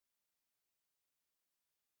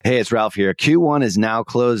Hey, it's Ralph here. Q1 is now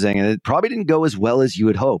closing, and it probably didn't go as well as you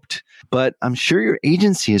had hoped. But I'm sure your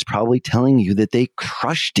agency is probably telling you that they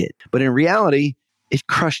crushed it. But in reality, it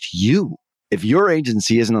crushed you. If your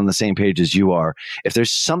agency isn't on the same page as you are, if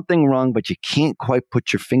there's something wrong, but you can't quite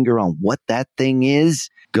put your finger on what that thing is,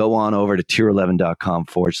 go on over to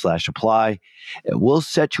tier11.com/apply. And we'll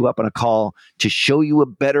set you up on a call to show you a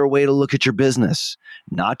better way to look at your business.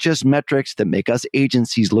 Not just metrics that make us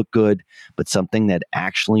agencies look good, but something that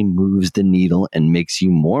actually moves the needle and makes you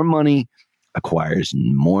more money, acquires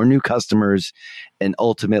more new customers, and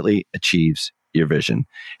ultimately achieves your vision.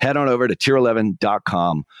 Head on over to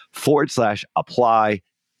tier11.com/apply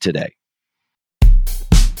today.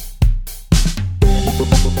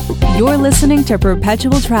 You're listening to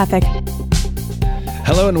Perpetual Traffic.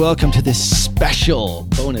 Hello and welcome to this special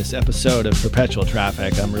bonus episode of Perpetual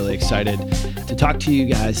Traffic. I'm really excited to talk to you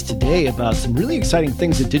guys today about some really exciting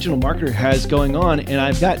things that Digital Marketer has going on. And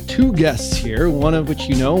I've got two guests here, one of which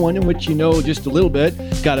you know, one in which you know just a little bit.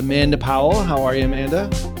 Got Amanda Powell. How are you, Amanda?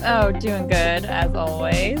 Oh, doing good, as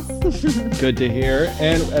always. Good to hear.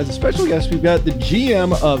 And as a special guest, we've got the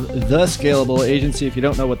GM of The Scalable Agency. If you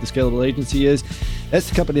don't know what The Scalable Agency is, that's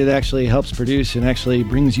the company that actually helps produce and actually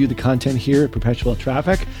brings you the content here at Perpetual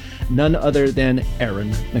Traffic. None other than Erin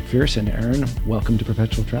McPherson. Erin, welcome to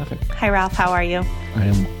Perpetual Traffic. Hi, Ralph. How are you? I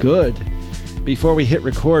am good. Before we hit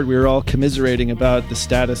record, we were all commiserating about the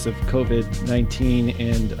status of COVID-19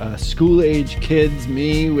 and school-age kids,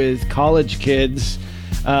 me with college kids,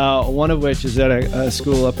 one of which is at a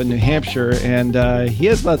school up in New Hampshire, and he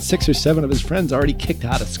has about 6 or 7 of his friends already kicked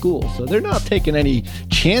out of school. So they're not taking any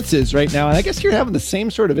chances right now. And I guess you're having the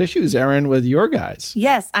same sort of issues, Erin, with your guys.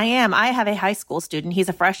 Yes, I am. I have a high school student. He's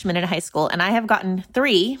a freshman in high school, and I have gotten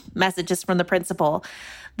 3 messages from the principal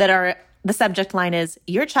that are the subject line is,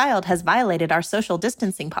 your child has violated our social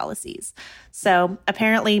distancing policies. So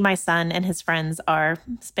apparently my son and his friends are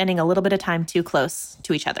spending a little bit of time too close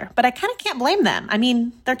to each other. But I kind of can't blame them. I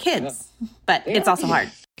mean, they're kids, but it's also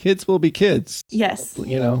hard. Kids will be kids. Yes.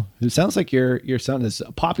 You know, it sounds like your son is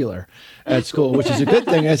popular at school, which is a good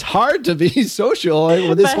thing. It's hard to be social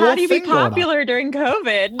with this but whole how do you be thing going on. popular during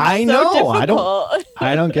COVID? I So know. difficult.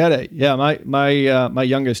 I don't get it. Yeah, my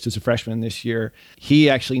youngest is a freshman this year. He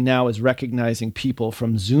actually now is recognizing people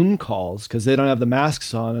from Zoom calls because they don't have the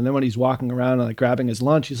masks on. And then when he's walking around and like grabbing his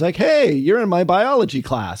lunch, he's like, "Hey, you're in my biology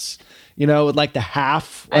class." You know, with like the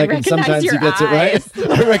half, like, and sometimes he gets eyes. it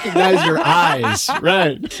right. I recognize your eyes,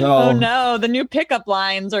 right? So, Oh no, the new pickup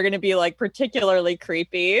lines are going to be like particularly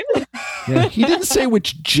creepy. yeah, he didn't say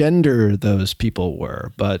which gender those people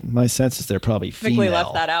were, but my sense is they're probably female. Quickly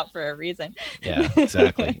left that out for a reason. Yeah,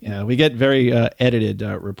 exactly. Yeah, we get very edited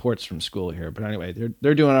reports from school here, but anyway,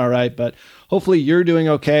 they're doing all right. But hopefully, you're doing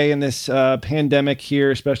okay in this pandemic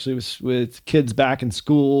here, especially with kids back in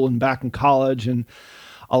school and back in college, and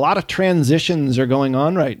a lot of transitions are going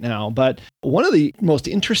on right now. But one of the most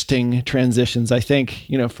interesting transitions, I think,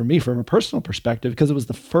 you know, for me, from a personal perspective, because it was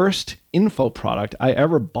the first info product I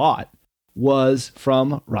ever bought, was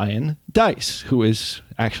from Ryan Deiss, who is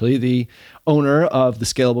actually the owner of the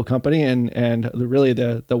Scalable company and really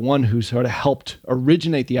the one who sort of helped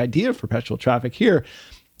originate the idea of Perpetual Traffic here.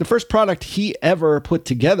 The first product he ever put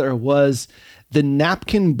together was the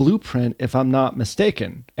napkin blueprint, if I'm not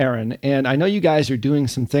mistaken, Erin. And I know you guys are doing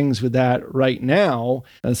some things with that right now,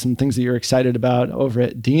 some things that you're excited about over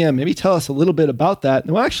at DM. Maybe tell us a little bit about that.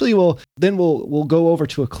 And we'll go over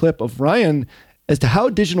to a clip of Ryan as to how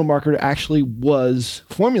Digital Marketer actually was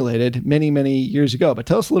formulated many, many years ago. But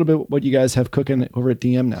tell us a little bit what you guys have cooking over at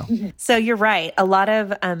DM now. So you're right. A lot of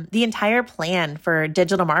the entire plan for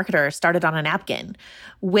Digital Marketer started on a napkin,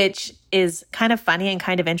 which is kind of funny and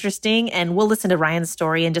kind of interesting. And we'll listen to Ryan's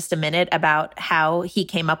story in just a minute about how he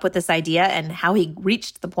came up with this idea and how he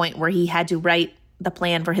reached the point where he had to write the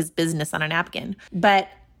plan for his business on a napkin. But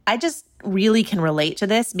I just really can relate to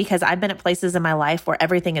this because I've been at places in my life where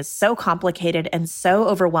everything is so complicated and so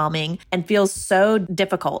overwhelming and feels so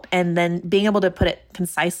difficult. And then being able to put it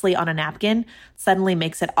concisely on a napkin suddenly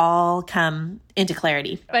makes it all come into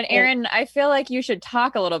clarity. But Erin, I feel like you should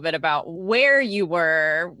talk a little bit about where you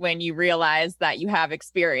were when you realized that you have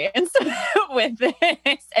experience with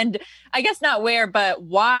this. And I guess not where, but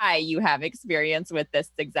why you have experience with this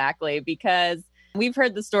exactly, because we've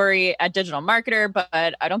heard the story at Digital Marketer,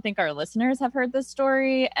 but I don't think our listeners have heard this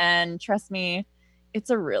story. And trust me, it's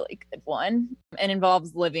a really good one. It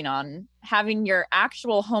involves having your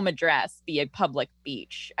actual home address be a public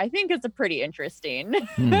beach. I think it's a pretty interesting.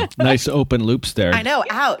 Nice open loops there. I know.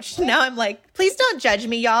 Ouch. Now I'm like, please don't judge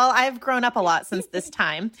me, y'all. I've grown up a lot since this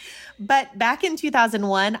time. But back in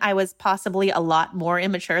 2001, I was possibly a lot more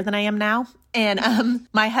immature than I am now. And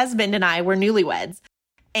my husband and I were newlyweds,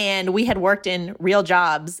 and we had worked in real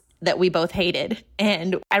jobs that we both hated.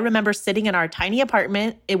 And I remember sitting in our tiny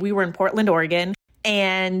apartment. We were in Portland, Oregon,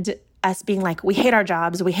 and us being like, we hate our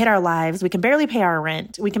jobs, we hate our lives, we can barely pay our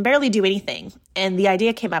rent, we can barely do anything. And the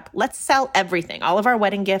idea came up, let's sell everything, all of our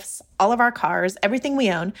wedding gifts, all of our cars, everything we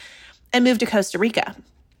own, and move to Costa Rica.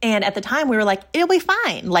 And at the time we were like, it'll be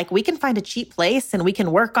fine. Like, we can find a cheap place and we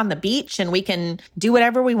can work on the beach and we can do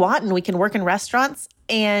whatever we want and we can work in restaurants.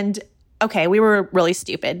 And okay, we were really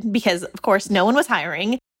stupid because of course no one was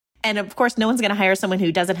hiring. And of course, no one's going to hire someone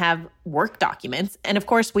who doesn't have work documents. And of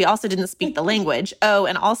course, we also didn't speak the language. Oh,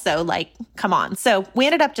 and also, like, come on. So we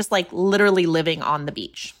ended up just like literally living on the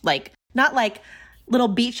beach, like not like little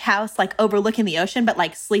beach house, like overlooking the ocean, but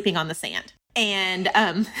like sleeping on the sand and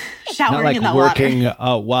showering like in the working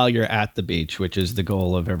water. while you're at the beach, which is the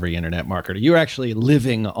goal of every internet marketer. You're actually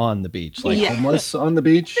living on the beach, like homeless on the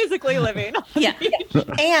beach. Physically living. Yeah.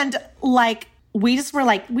 And like, we just were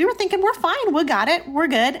like, we were thinking, we're fine. We got it. We're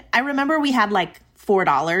good. I remember we had like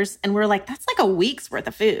 $4 and we were like, that's like a week's worth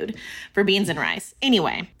of food for beans and rice.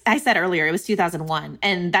 Anyway, I said earlier, it was 2001.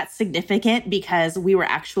 And that's significant because we were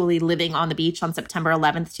actually living on the beach on September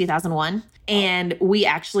 11th, 2001. And we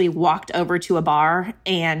actually walked over to a bar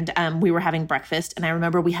and we were having breakfast. And I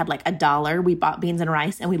remember we had like $1. We bought beans and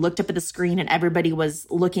rice and we looked up at the screen and everybody was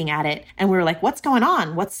looking at it. And we were like, what's going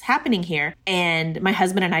on? What's happening here? And my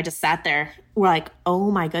husband and I just sat there. We're like,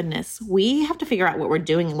 oh my goodness, we have to figure out what we're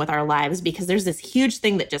doing with our lives because there's this huge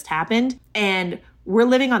thing that just happened. And we're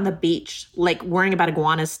living on the beach, like worrying about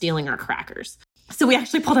iguanas stealing our crackers. So we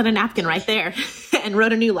actually pulled out a napkin right there and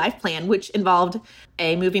wrote a new life plan, which involved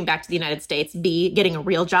A, moving back to the United States, B, getting a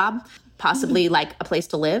real job, possibly like a place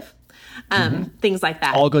to live, things like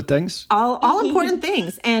that. All good things. All important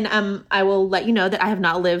things. And I will let you know that I have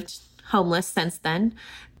not lived homeless since then.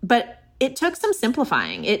 But it took some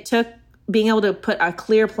simplifying. It took being able to put a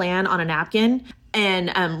clear plan on a napkin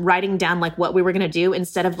and writing down like what we were going to do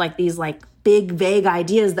instead of like these like big vague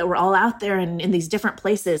ideas that were all out there and in these different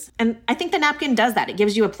places. And I think the napkin does that. It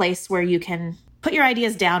gives you a place where you can put your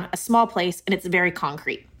ideas down, a small place, and it's very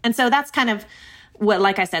concrete. And so that's kind of what,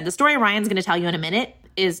 like I said, the story Ryan's going to tell you in a minute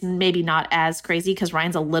is maybe not as crazy because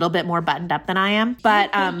Ryan's a little bit more buttoned up than I am. But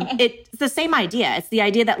it's the same idea. It's the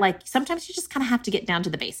idea that like sometimes you just kind of have to get down to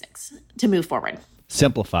the basics to move forward.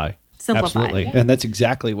 Simplify. Absolutely. And that's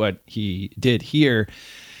exactly what he did here.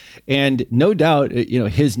 And no doubt,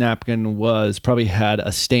 his napkin probably had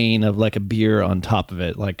a stain of like a beer on top of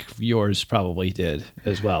it, like yours probably did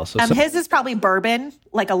as well. So his is probably bourbon,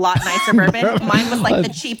 like a lot nicer bourbon. Mine was like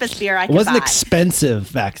the cheapest beer I could buy. It wasn't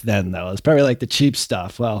expensive back then, though. It's probably like the cheap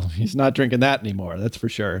stuff. Well, he's not drinking that anymore, that's for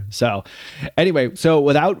sure. So anyway,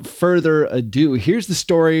 without further ado, here's the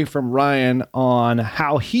story from Ryan on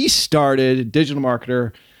how he started Digital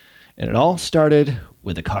Marketer. And it all started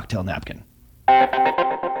with a cocktail napkin.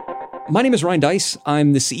 My name is Ryan Deiss.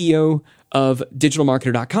 I'm the CEO of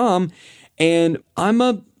digitalmarketer.com, and I'm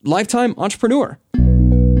a lifetime entrepreneur.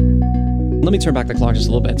 Let me turn back the clock just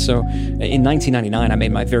a little bit. So in 1999, I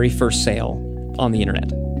made my very first sale on the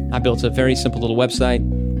internet. I built a very simple little website.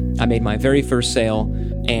 I made my very first sale,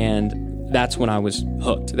 and that's when I was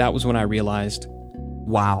hooked. That was when I realized,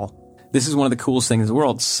 wow, this is one of the coolest things in the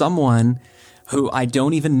world. Someone who I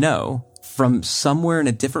don't even know from somewhere in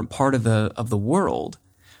a different part of the world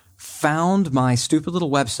found my stupid little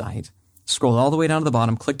website, scrolled all the way down to the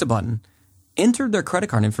bottom, clicked a button, entered their credit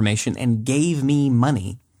card information, and gave me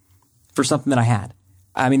money for something that I had.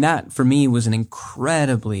 I mean, that for me was an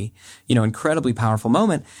incredibly powerful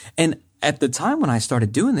moment. And at the time when I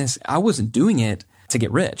started doing this, I wasn't doing it to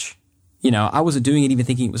get rich. I wasn't doing it even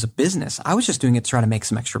thinking it was a business. I was just doing it to try to make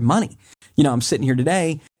some extra money. I'm sitting here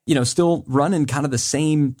today, still running kind of the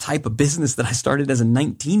same type of business that I started as a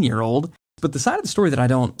 19-year-old. But the side of the story that I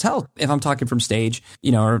don't tell, if I'm talking from stage,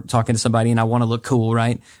 or talking to somebody and I want to look cool,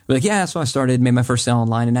 right? We're like, yeah, so I made my first sale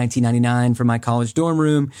online in 1999 from my college dorm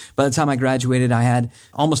room. By the time I graduated, I had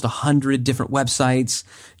almost 100 different websites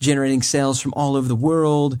generating sales from all over the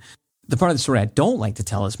world. The part of the story I don't like to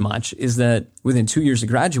tell as much is that within 2 years of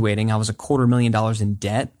graduating, I was $250,000 in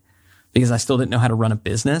debt because I still didn't know how to run a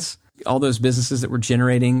business. All those businesses that were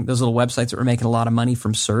generating those little websites that were making a lot of money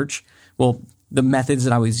from search, well, the methods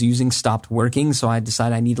that I was using stopped working. So I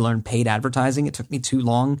decided I need to learn paid advertising. It took me too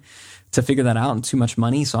long to figure that out and too much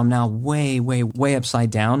money. So I'm now way, way, way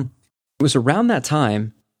upside down. It was around that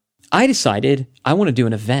time I decided I want to do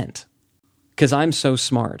an event because I'm so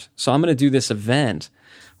smart. So I'm going to do this event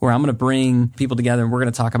where I'm going to bring people together and we're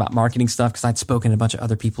going to talk about marketing stuff because I'd spoken at a bunch of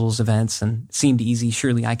other people's events and it seemed easy.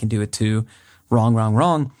 Surely I can do it too.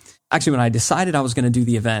 Wrong. Actually, when I decided I was going to do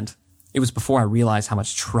the event, it was before I realized how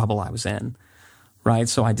much trouble I was in, right?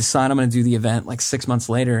 So I decide I'm going to do the event. Like 6 months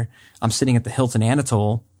later, I'm sitting at the Hilton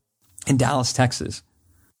Anatole in Dallas, Texas,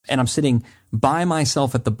 and I'm sitting by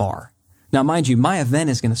myself at the bar. Now, mind you, my event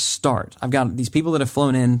is going to start. I've got these people that have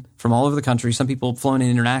flown in from all over the country. Some people have flown in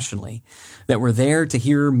internationally that were there to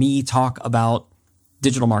hear me talk about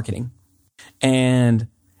digital marketing. And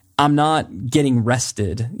I'm not getting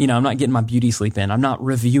rested. I'm not getting my beauty sleep in. I'm not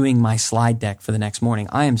reviewing my slide deck for the next morning.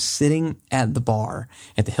 I am sitting at the bar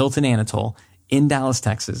at the Hilton Anatole in Dallas,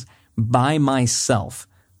 Texas, by myself,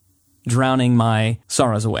 drowning my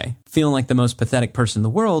sorrows away, feeling like the most pathetic person in the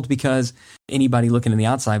world, because anybody looking on the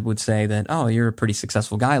outside would say that, oh, you're a pretty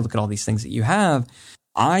successful guy. Look at all these things that you have.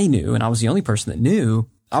 I knew, and I was the only person that knew,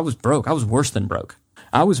 I was broke. I was worse than broke.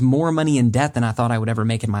 I was more money in debt than I thought I would ever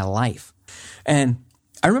make in my life. And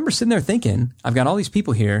I remember sitting there thinking, I've got all these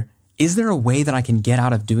people here. Is there a way that I can get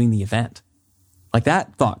out of doing the event? Like,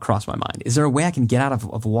 that thought crossed my mind. Is there a way I can get out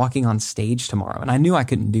of walking on stage tomorrow? And I knew I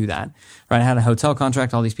couldn't do that, right? I had a hotel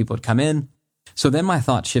contract. All these people would come in. So then my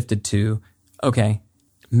thought shifted to, okay,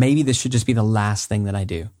 maybe this should just be the last thing that I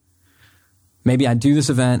do. Maybe I do this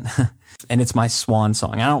event and it's my swan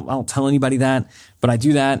song. I don't tell anybody that, but I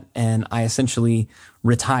do that and I essentially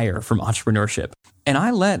retire from entrepreneurship. And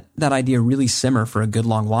I let that idea really simmer for a good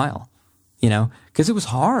long while, because it was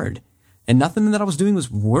hard. And nothing that I was doing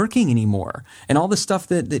was working anymore. And all the stuff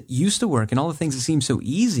that used to work and all the things that seemed so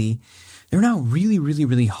easy, they're now really, really,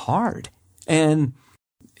 really hard. And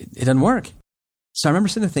it doesn't work. So I remember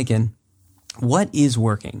sitting there thinking, what is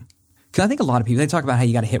working? Because I think a lot of people, they talk about how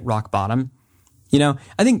you got to hit rock bottom.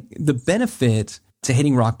 I think the benefit to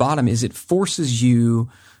hitting rock bottom is it forces you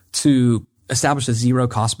to establish a zero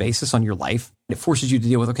cost basis on your life. It forces you to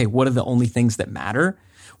deal with, okay, what are the only things that matter?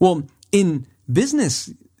 Well, in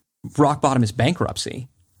business, rock bottom is bankruptcy.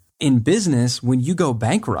 In business, when you go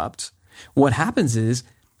bankrupt, what happens is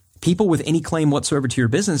people with any claim whatsoever to your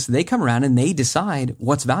business, they come around and they decide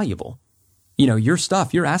what's valuable. Your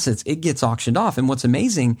stuff, your assets, it gets auctioned off. And what's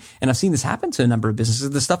amazing, and I've seen this happen to a number of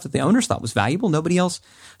businesses, the stuff that the owners thought was valuable, nobody else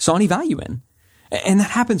saw any value in. And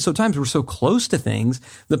that happens sometimes. We're so close to things,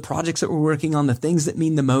 the projects that we're working on, the things that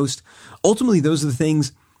mean the most. Ultimately, those are the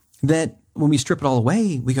things that when we strip it all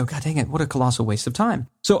away, we go, God dang it, what a colossal waste of time.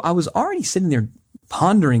 So I was already sitting there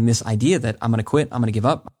pondering this idea that I'm going to quit, I'm going to give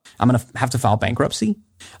up, I'm going to have to file bankruptcy.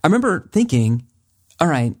 I remember thinking, all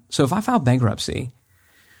right, so if I file bankruptcy,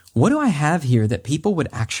 what do I have here that people would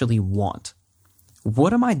actually want?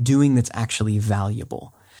 What am I doing that's actually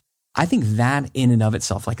valuable? I think that in and of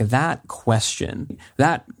itself, like that question,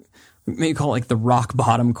 that maybe call it like the rock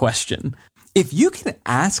bottom question. If you can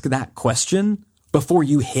ask that question before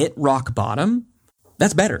you hit rock bottom,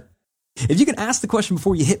 that's better. If you can ask the question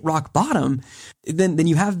before you hit rock bottom, then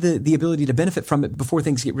you have the ability to benefit from it before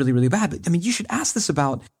things get really, really bad. But I mean, you should ask this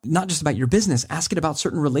about, not just about your business, ask it about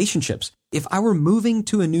certain relationships. If I were moving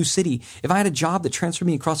to a new city, if I had a job that transferred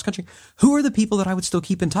me across the country, who are the people that I would still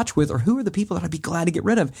keep in touch with, or who are the people that I'd be glad to get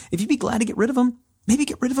rid of? If you'd be glad to get rid of them, maybe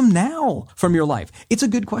get rid of them now from your life. It's a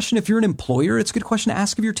good question. If you're an employer, it's a good question to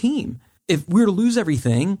ask of your team. If we were to lose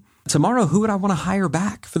everything tomorrow, who would I want to hire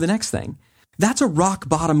back for the next thing? That's a rock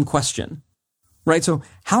bottom question, right? So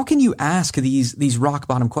how can you ask these rock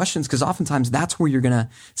bottom questions? Because oftentimes that's where you're going to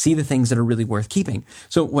see the things that are really worth keeping.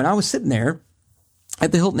 So when I was sitting there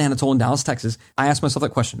at the Hilton Anatole in Dallas, Texas, I asked myself that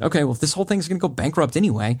question. Okay, well, if this whole thing is going to go bankrupt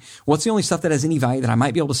anyway, what's the only stuff that has any value that I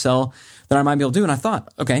might be able to sell, that I might be able to do? And I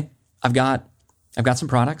thought, okay, I've got some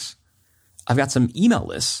products. I've got some email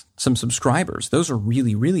lists, some subscribers. Those are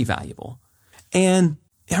really, really valuable. And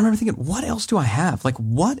I remember thinking, what else do I have? Like,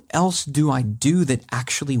 what else do I do that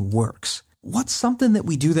actually works? What's something that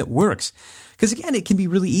we do that works? Because again, it can be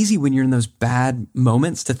really easy when you're in those bad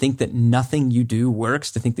moments to think that nothing you do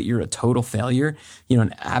works, to think that you're a total failure,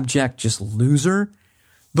 an abject just loser.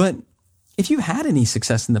 But if you had any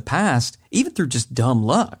success in the past, even through just dumb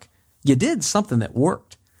luck, you did something that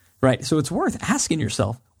worked, right? So it's worth asking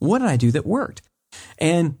yourself, what did I do that worked?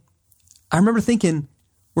 And I remember thinking,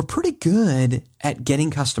 we're pretty good at getting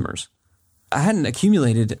customers. I hadn't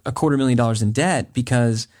accumulated $250,000 in debt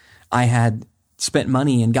because I had spent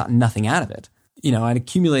money and gotten nothing out of it. I'd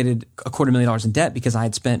accumulated $250,000 in debt because I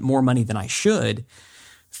had spent more money than I should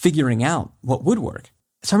figuring out what would work.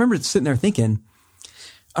 So I remember sitting there thinking,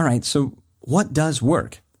 all right, so what does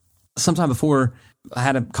work? Sometime before, I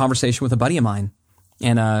had a conversation with a buddy of mine,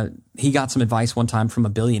 and he got some advice one time from a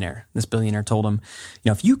billionaire. This billionaire told him,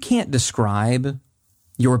 if you can't describe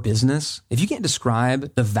your business, if you can't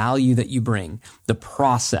describe the value that you bring, the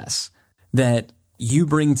process that you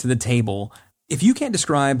bring to the table, if you can't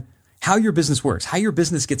describe how your business works, how your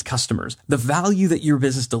business gets customers, the value that your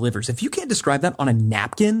business delivers. If you can't describe that on a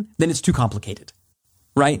napkin, then it's too complicated,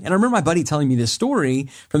 right? And I remember my buddy telling me this story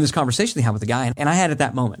from this conversation they had with the guy, and I had at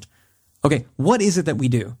that moment, okay, what is it that we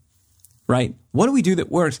do, right? What do we do that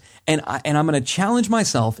works? And I'm going to challenge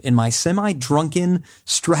myself in my semi-drunken,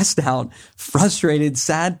 stressed out, frustrated,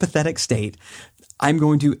 sad, pathetic state. I'm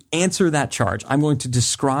going to answer that charge. I'm going to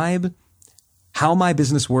describe how my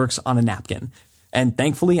business works on a napkin. And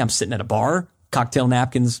thankfully, I'm sitting at a bar. Cocktail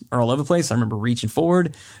napkins are all over the place. I remember reaching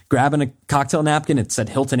forward, grabbing a cocktail napkin. It said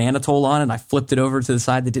Hilton Anatole on it. And I flipped it over to the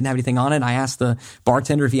side that didn't have anything on it. I asked the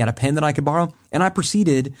bartender if he had a pen that I could borrow. And I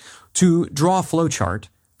proceeded to draw a flow chart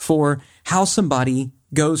for how somebody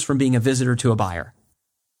goes from being a visitor to a buyer.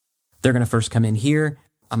 They're going to first come in here.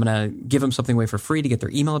 I'm going to give them something away for free to get their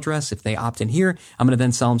email address. If they opt in here, I'm going to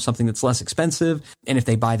then sell them something that's less expensive. And if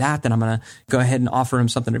they buy that, then I'm going to go ahead and offer them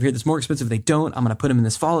something over here that's more expensive. If they don't, I'm going to put them in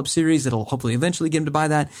this follow-up series that'll hopefully eventually get them to buy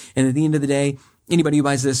that. And at the end of the day, anybody who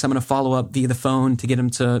buys this, I'm going to follow up via the phone to get them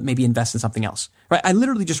to maybe invest in something else. Right? I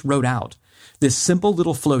literally just wrote out this simple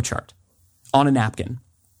little flow chart on a napkin.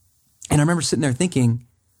 And I remember sitting there thinking,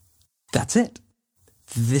 that's it.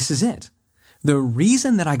 This is it. The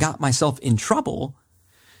reason that I got myself in trouble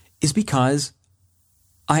is because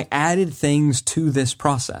I added things to this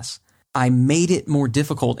process. I made it more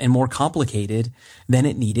difficult and more complicated than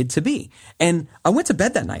it needed to be. And I went to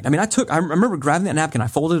bed that night. I mean, I remember grabbing that napkin, I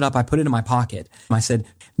folded it up, I put it in my pocket. I said,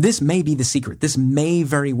 this may be the secret. This may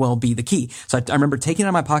very well be the key. So I remember taking it out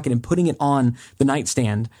of my pocket and putting it on the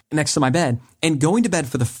nightstand next to my bed and going to bed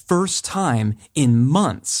for the first time in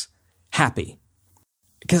months, happy.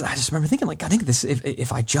 Because I just remember thinking, like, I think this,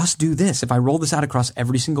 if I just do this, if I roll this out across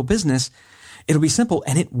every single business, it'll be simple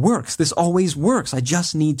and it works. This always works. I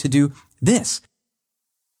just need to do this.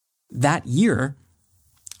 That year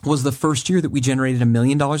was the first year that we generated $1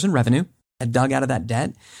 million in revenue. I dug out of that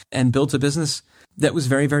debt and built a business that was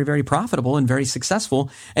very, very, very profitable and very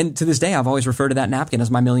successful. And to this day, I've always referred to that napkin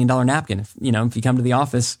as my $1 million napkin. If you come to the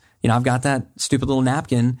office, I've got that stupid little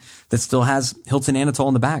napkin that still has Hilton Anatole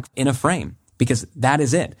in the back in a frame. Because that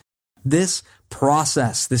is it. This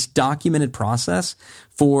process, this documented process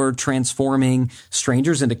for transforming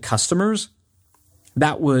strangers into customers,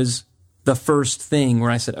 that was the first thing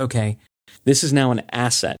where I said, okay, this is now an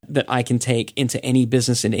asset that I can take into any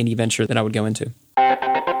business and any venture that I would go into.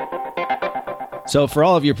 So for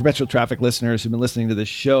all of your Perpetual Traffic listeners who've been listening to this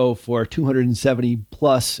show for 270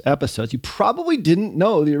 plus episodes, you probably didn't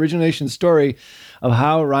know the origination story of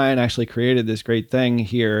how Ryan actually created this great thing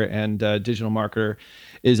here. And Digital Marketer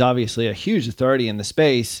is obviously a huge authority in the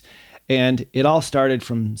space. And it all started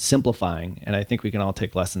from simplifying. And I think we can all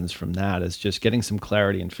take lessons from that, as just getting some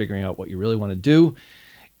clarity and figuring out what you really want to do.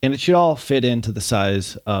 And it should all fit into the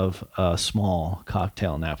size of a small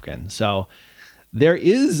cocktail napkin. So there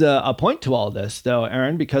is a point to all this, though,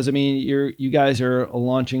 Erin, because you guys are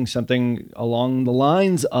launching something along the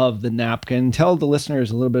lines of the napkin. Tell the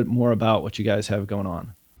listeners a little bit more about what you guys have going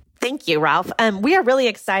on. Thank you, Ralph. We are really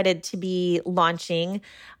excited to be launching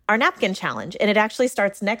our napkin challenge, and it actually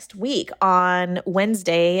starts next week on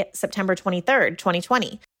Wednesday, September 23rd,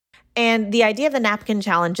 2020. And the idea of the napkin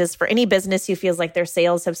challenge is for any business who feels like their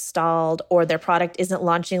sales have stalled or their product isn't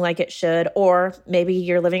launching like it should, or maybe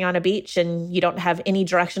you're living on a beach and you don't have any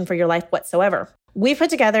direction for your life whatsoever. We put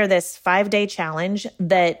together this 5-day challenge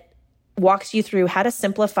that walks you through how to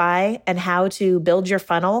simplify and how to build your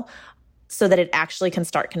funnel so that it actually can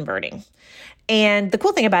start converting. And the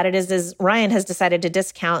cool thing about it is Ryan has decided to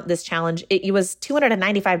discount this challenge. It was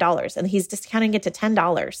 $295 and he's discounting it to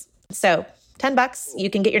 $10. So $10, you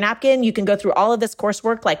can get your napkin. You can go through all of this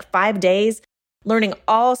coursework, like 5 days, learning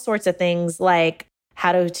all sorts of things like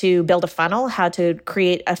how to build a funnel, how to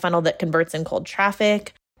create a funnel that converts in cold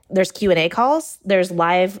traffic. There's Q&A calls. There's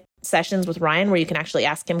live sessions with Ryan where you can actually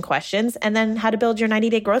ask him questions, and then how to build your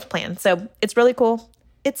 90-day growth plan. So it's really cool.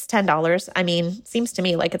 It's $10. Seems to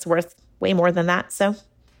me like it's worth way more than that. So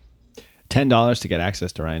 $10 to get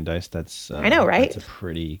access to Ryan Deiss. That's I know, right? That's a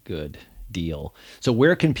pretty good deal. So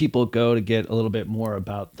where can people go to get a little bit more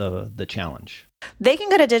about the challenge? They can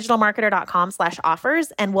go to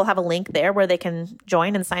digitalmarketer.com/offers, and we'll have a link there where they can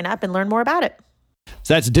join and sign up and learn more about it.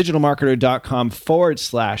 So that's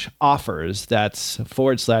digitalmarketer.com/offers. That's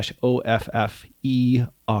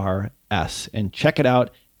 /OFFERS. And check it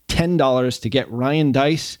out. $10 to get Ryan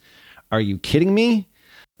Deiss. Are you kidding me?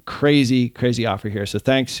 Crazy, crazy offer here. So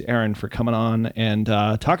thanks, Erin, for coming on and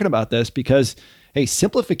talking about this, because hey,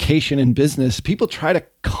 simplification in business, people try to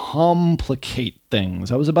complicate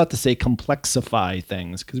things. I was about to say complexify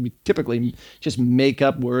things because we typically just make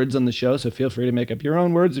up words on the show. So feel free to make up your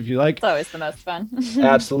own words if you like. It's always the most fun.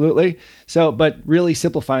 Absolutely. So, but really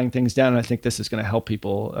simplifying things down. And I think this is going to help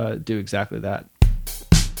people do exactly that.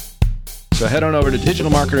 So head on over to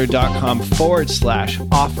digitalmarketer.com/offers.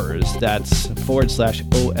 That's /OFFERS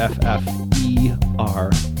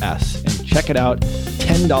and check it out.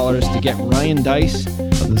 $10 to get Ryan Deiss.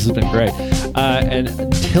 Oh, this has been great. And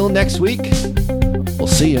until next week, we'll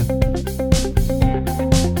see you.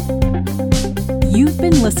 You've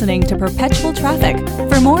been listening to Perpetual Traffic.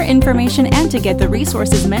 For more information and to get the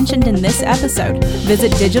resources mentioned in this episode,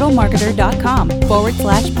 visit digitalmarketer.com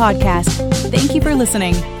 /podcast. Thank you for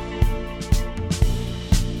listening.